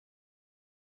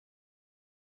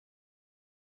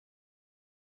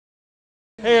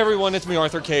Hey everyone, it's me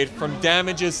Arthur Kade. From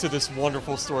damages to this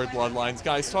wonderful story, Bloodlines.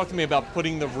 Guys, talk to me about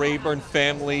putting the Rayburn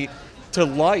family to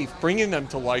life, bringing them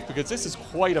to life, because this is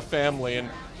quite a family,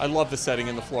 and I love the setting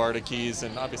in the Florida Keys,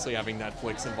 and obviously having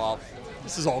Netflix involved.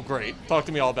 This is all great. Talk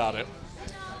to me all about it.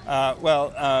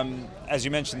 As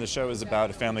you mentioned, the show is about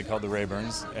a family called the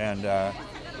Rayburns, and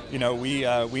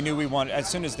we knew we wanted, as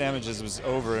soon as Damages was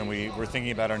over and we were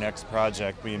thinking about our next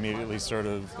project, we immediately sort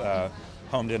of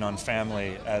homed in on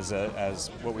family as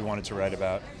what we wanted to write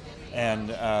about. And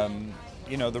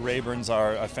the Rayburns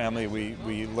are a family.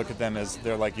 We look at them as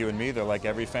they're like you and me. They're like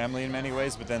every family in many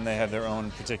ways, but then they have their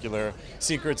own particular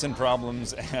secrets and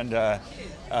problems. And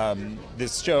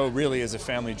this show really is a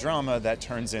family drama that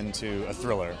turns into a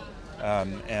thriller.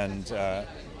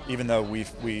 Even though we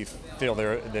feel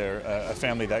they're a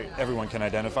family that everyone can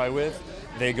identify with,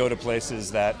 they go to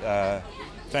places that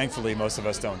thankfully most of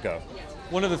us don't go.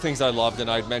 One of the things I loved, and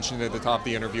I mentioned at the top of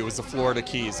the interview, was the Florida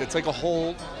Keys. It's like a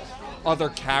whole other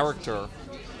character.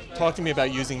 Talk to me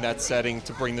about using that setting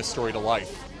to bring this story to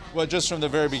life. Well, just from the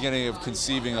very beginning of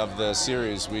conceiving of the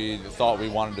series, we thought we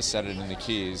wanted to set it in the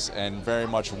Keys and very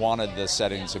much wanted the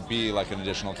setting to be like an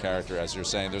additional character, as you're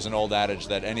saying. There's an old adage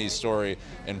that any story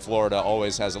in Florida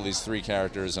always has at least three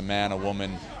characters: a man, a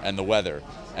woman, and the weather.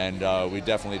 And we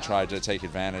definitely tried to take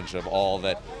advantage of all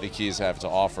that the Keys have to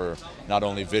offer, not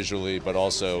only visually, but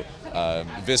also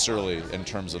viscerally in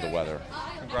terms of the weather.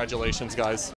 Congratulations,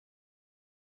 guys.